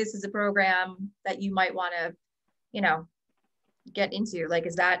 maybe this is a program that you might want to, get into? Like,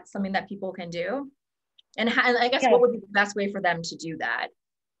 is that something that people can do? And I guess what would be the best way for them to do that?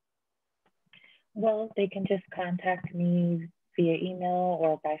 Well, they can just contact me via email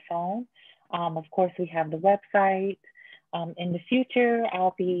or by phone. Of course, we have the website. In the future,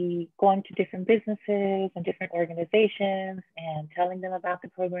 I'll be going to different businesses and different organizations and telling them about the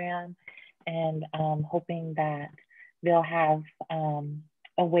program, and hoping that they'll have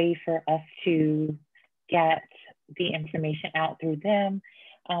a way for us to get the information out through them.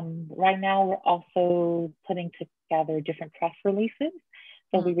 Right now, we're also putting together different press releases.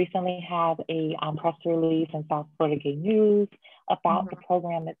 So we recently had a press release in South Florida Gay News about the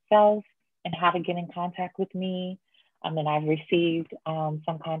program itself and how to get in contact with me. And I've received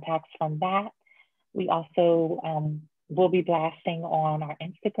some contacts from that. We also will be blasting on our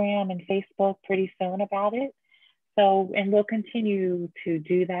Instagram and Facebook pretty soon about it. So, and we'll continue to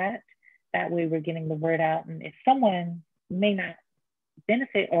do that. That way we're getting the word out. And if someone may not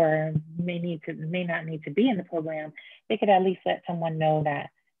benefit or may not need to be in the program, they could at least let someone know that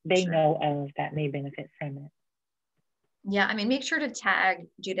they know of that may benefit from it. Yeah, I mean, make sure to tag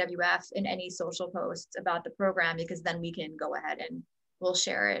JWF in any social posts about the program, because then we can go ahead and we'll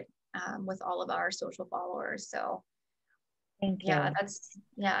share it with all of our social followers. So thank you.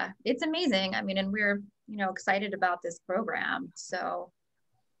 It's amazing. I mean, and we're, excited about this program. So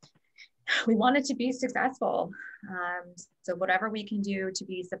we want it to be successful. So whatever we can do to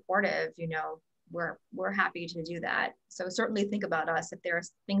be supportive, we're happy to do that. So certainly think about us. If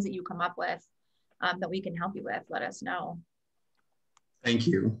there's things that you come up with that we can help you with, let us know. Thank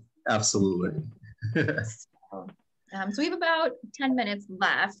you. Absolutely. So we have about 10 minutes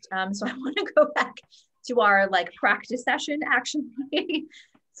left. So I want to go back to our like practice session actually.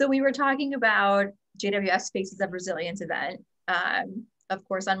 So we were talking about JWS Faces of Resilience event, of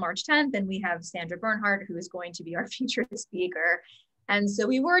course, on March 10th, and we have Sandra Bernhardt, who is going to be our featured speaker. And so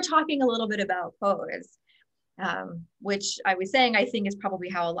we were talking a little bit about Pose, which I was saying, I think is probably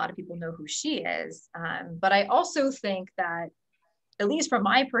how a lot of people know who she is. But I also think that, at least from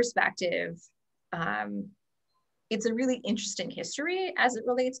my perspective, it's a really interesting history as it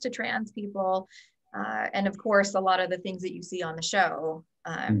relates to trans people. And of course, a lot of the things that you see on the show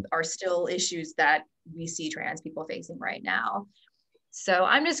are still issues that we see trans people facing right now. So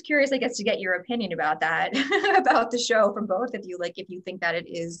I'm just curious, I guess, to get your opinion about that, about the show from both of you, like if you think that it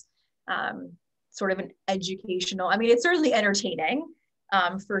is sort of an educational, I mean, it's certainly entertaining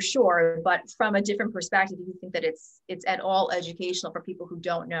for sure, but from a different perspective, do you think that it's at all educational for people who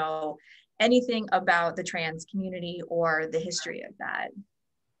don't know anything about the trans community or the history of that?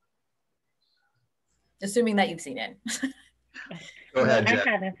 Assuming that you've seen it. Go ahead, I Jen.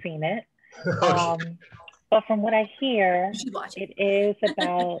 haven't seen it. Okay. But from what I hear, it is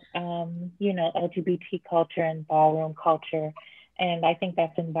about, you know, LGBT culture and ballroom culture. And I think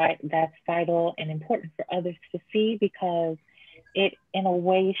that's vital and important for others to see, because it in a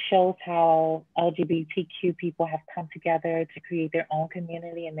way shows how LGBTQ people have come together to create their own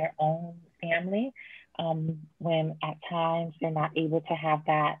community and their own family, when at times they're not able to have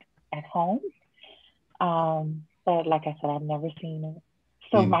that at home. But like I said, I've never seen it.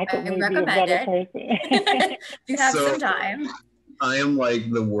 So Michael may be a better person. If you have some time. I am like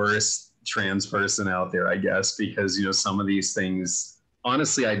the worst trans person out there, I guess, because, you know, some of these things,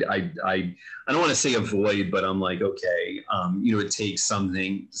 honestly, I don't want to say avoid, but I'm like, okay, you know, it takes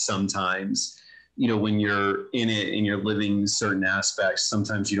something sometimes, you know, when you're in it and you're living certain aspects,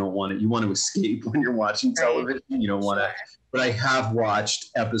 sometimes you don't want it, you want to escape when you're watching television. You don't want to, but I have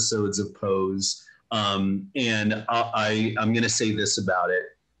watched episodes of Pose. And I'm going to say this about it.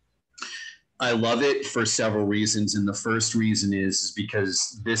 I love it for several reasons. And the first reason is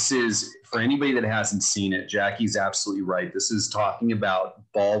because this is, for anybody that hasn't seen it, Jackie's absolutely right. This is talking about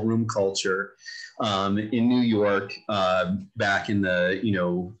ballroom culture in New York back in the, you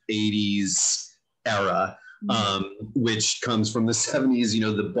know, 80s era, which comes from the 70s. You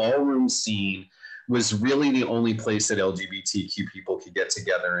know, the ballroom scene was really the only place that LGBTQ people could get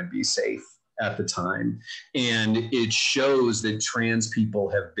together and be safe at the time. And it shows that trans people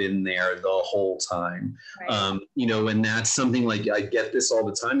have been there the whole time. You know, and that's something, like, I get this all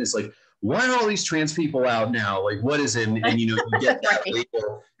the time. It's like, why are all these trans people out now? Like, what is it? And you know, you get that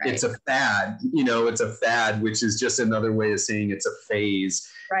label. It's a fad, you know, it's a fad, which is just another way of saying it's a phase.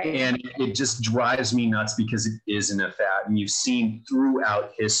 And it just drives me nuts because it isn't a fad. And you've seen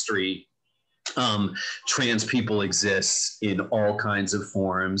throughout history, trans people exist in all kinds of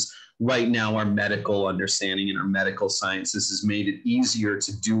forms. Right now, our medical understanding and our medical sciences has made it easier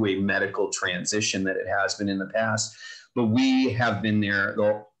to do a medical transition than it has been in the past. But we have been there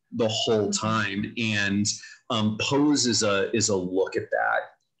the whole time. And Pose is a look at that.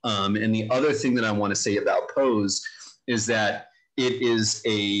 And the other thing that I want to say about Pose is that it is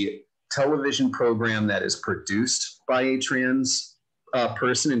a television program that is produced by a trans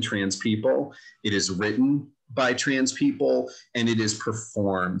person and trans people. It is written by trans people, and it is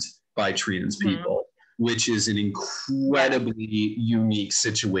performed by trans people, which is an incredibly unique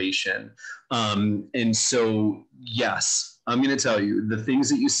situation. And so, yes, I'm going to tell you, the things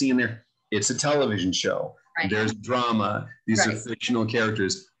that you see in there, it's a television show. There's drama. These are fictional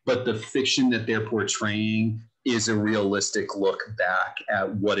characters, but the fiction that they're portraying is a realistic look back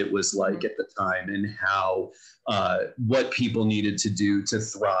at what it was like at the time and how, what people needed to do to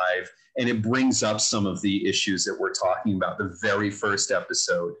thrive. And it brings up some of the issues that we're talking about. The very first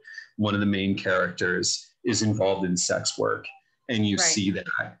episode, one of the main characters is involved in sex work, and you see that.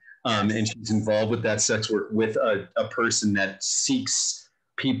 And she's involved with that sex work with a person that seeks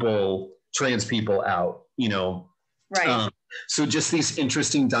people, trans people out, you know. So just these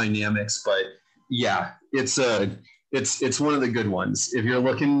interesting dynamics, but yeah, it's one of the good ones. If you're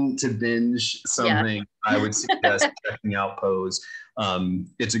looking to binge something, I would suggest checking out Pose.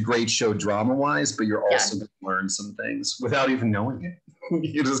 It's a great show drama-wise, but you're also going to learn some things without even knowing it.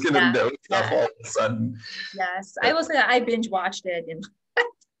 You're just going to know stuff all of a sudden. I will say that I binge watched it in, I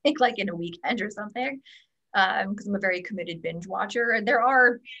think, like in a weekend or something, because I'm a very committed binge watcher. And there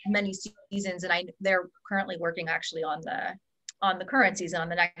are many seasons, and they're currently working actually on the on the current season, on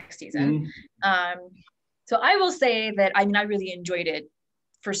the next season. So I will say that, I mean, I really enjoyed it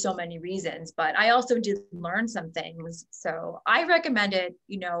for so many reasons, but I also did learn some things. So I recommend it,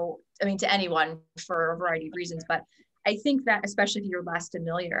 you know, I mean, to anyone for a variety of reasons, but I think that especially if you're less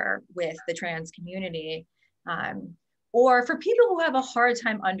familiar with the trans community, or for people who have a hard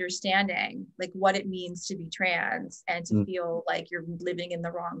time understanding like what it means to be trans and to feel like you're living in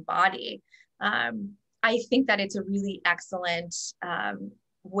the wrong body, I think that it's a really excellent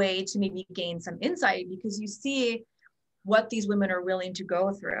way to maybe gain some insight, because you see what these women are willing to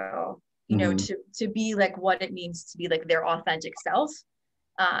go through, you know, to be like what it means to be like their authentic self,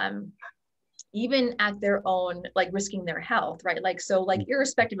 even at their own, like risking their health, right? Like, so like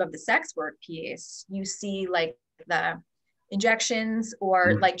irrespective of the sex work piece, you see like the injections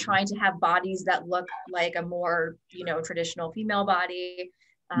or like trying to have bodies that look like a more, you know, traditional female body,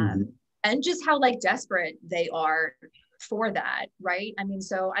 and just how like desperate they are for that, right? I mean,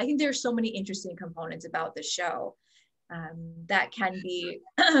 so I think there's so many interesting components about the show that can be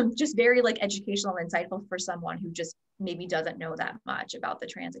just very like educational and insightful for someone who just maybe doesn't know that much about the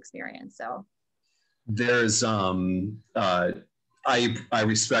trans experience. So there's I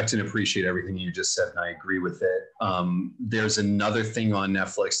respect and appreciate everything you just said, and I agree with it. There's another thing on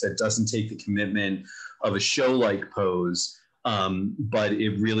Netflix that doesn't take the commitment of a show like Pose, but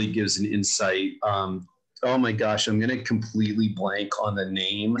it really gives an insight. Oh my gosh, I'm going to completely blank on the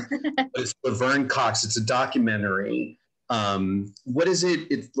name. It's Laverne Cox. It's a documentary. What is it?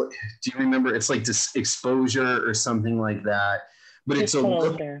 Do you remember? It's like Exposure or something like that. But it's a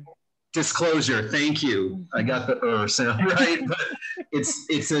look. Disclosure. Thank you. I got the sound right. But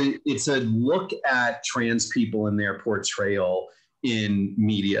it's a look at trans people and their portrayal in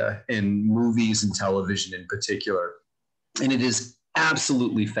media and movies and television in particular. And it is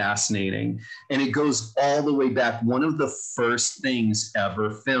absolutely fascinating. And it goes all the way back. One of the first things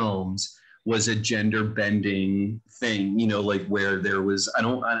ever filmed was a gender bending thing, you know, like where there was, I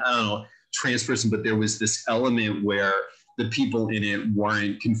don't know, trans person, but there was this element where the people in it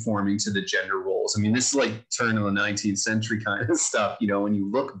weren't conforming to the gender roles. I mean, this is like turn of the 19th century kind of stuff, you know, when you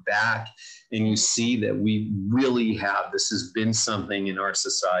look back and you see that we really have, this has been something in our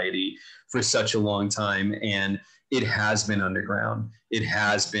society for such a long time. And it has been underground. It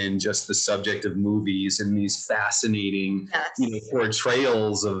has been just the subject of movies and these fascinating, you know,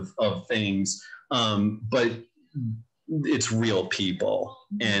 portrayals of things. But it's real people,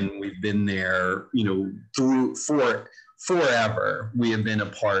 and we've been there, you know, through forever. We have been a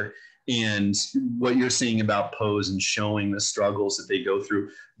part. And what you're saying about Pose and showing the struggles that they go through,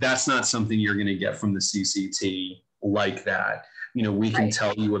 that's not something you're going to get from the CCT like that. You know, we can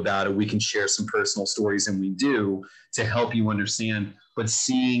tell you about it. We can share some personal stories, and we do, to help you understand. But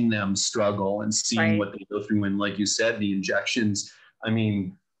seeing them struggle and seeing what they go through, and like you said, the injections, I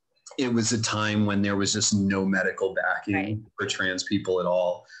mean, it was a time when there was just no medical backing for trans people at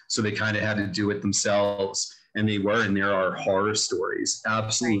all. So they kind of had to do it themselves. And there are horror stories,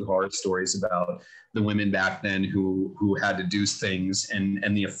 absolute horror stories about the women back then who had to do things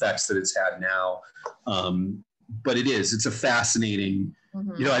and the effects that it's had now. But it's a fascinating,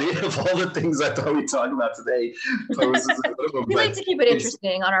 you know, of all the things I thought we'd talk about today, Pose is one of them. We like to keep it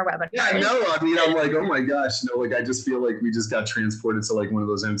interesting on our webinar. Yeah, I know. I mean, I'm like, oh my gosh, you know, like I just feel like we just got transported to like one of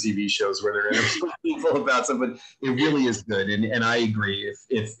those MTV shows where they're interviewing people about something. It really is good, and I agree.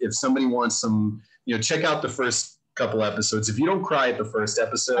 If somebody wants some, you know, check out the first couple episodes. If you don't cry at the first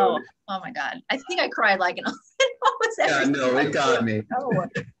episode, oh my God, I think I cried like in almost every. Yeah, no, it got me.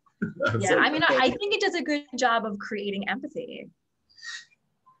 Yeah, I mean, I think it does a good job of creating empathy.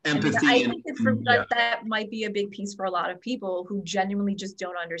 Empathy. I think that might be a big piece for a lot of people who genuinely just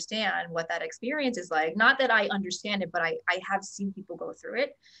don't understand what that experience is like. Not that I understand it, but I have seen people go through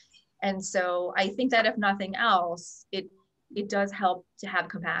it. And so I think that if nothing else, it does help to have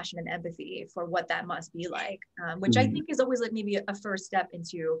compassion and empathy for what that must be like, which I think is always like maybe a first step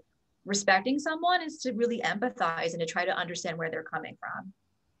into respecting someone, is to really empathize and to try to understand where they're coming from.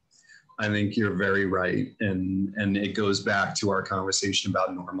 I think you're very right. And it goes back to our conversation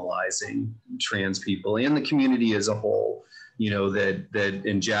about normalizing trans people and the community as a whole, you know, that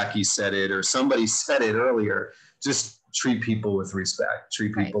and Jackie said it, or somebody said it earlier, just treat people with respect,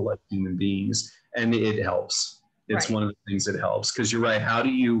 treat people like human beings. And it helps. It's one of the things that helps, because you're right. How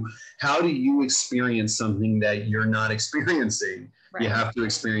do you experience something that you're not experiencing? You have to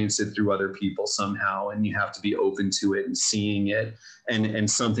experience it through other people somehow, and you have to be open to it and seeing it. And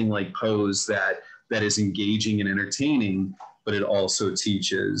something like Pose that is engaging and entertaining, but it also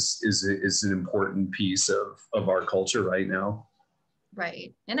teaches is an important piece of our culture right now.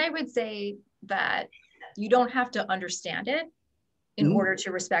 Right. And I would say that you don't have to understand it in order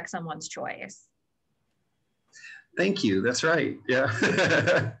to respect someone's choice. Thank you. That's right.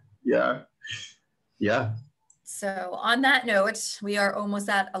 Yeah. Yeah. Yeah. So on that note, we are almost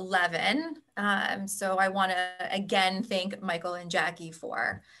at 11. So I want to again thank Michael and Jackie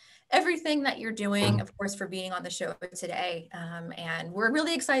for everything that you're doing, of course, for being on the show today. And we're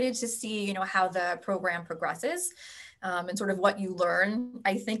really excited to see, you know, how the program progresses and sort of what you learn,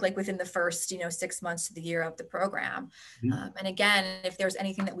 I think, like within the first, you know, 6 months to the year of the program. And again, if there's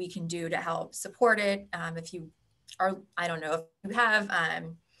anything that we can do to help support it, if you are, I don't know, if you have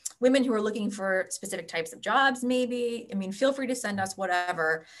women who are looking for specific types of jobs, maybe, I mean, feel free to send us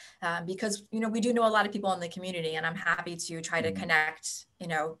whatever, because, you know, we do know a lot of people in the community, and I'm happy to try to connect, you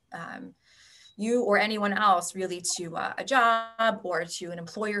know, you or anyone else really to a job or to an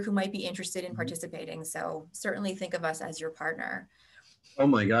employer who might be interested in participating. So certainly think of us as your partner. Oh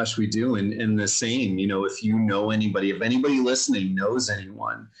my gosh, we do. And the same, you know, if you know anybody, if anybody listening knows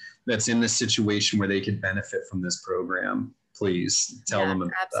anyone that's in this situation where they could benefit from this program, please tell them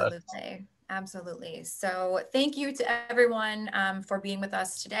about absolutely. that. Absolutely. So thank you to everyone for being with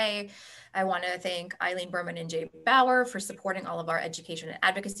us today. I want to thank Eileen Berman and Jay Bauer for supporting all of our education and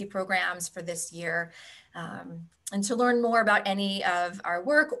advocacy programs for this year. And to learn more about any of our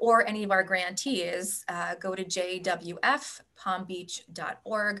work or any of our grantees, go to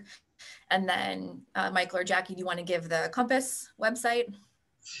jwfpalmbeach.org. And then Michael or Jackie, do you want to give the Compass website?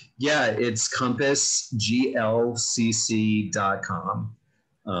 Yeah, it's compassglcc.com.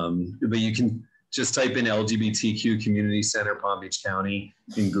 But you can just type in LGBTQ Community Center Palm Beach County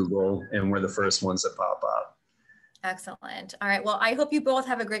in Google, and we're the first ones that pop up. Excellent. All right. Well, I hope you both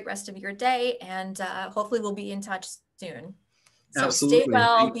have a great rest of your day, and hopefully we'll be in touch soon. So Absolutely. Stay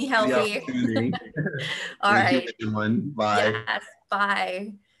well, Thanks be healthy. All right. Thank you, everyone. Bye. Yes.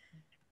 Bye.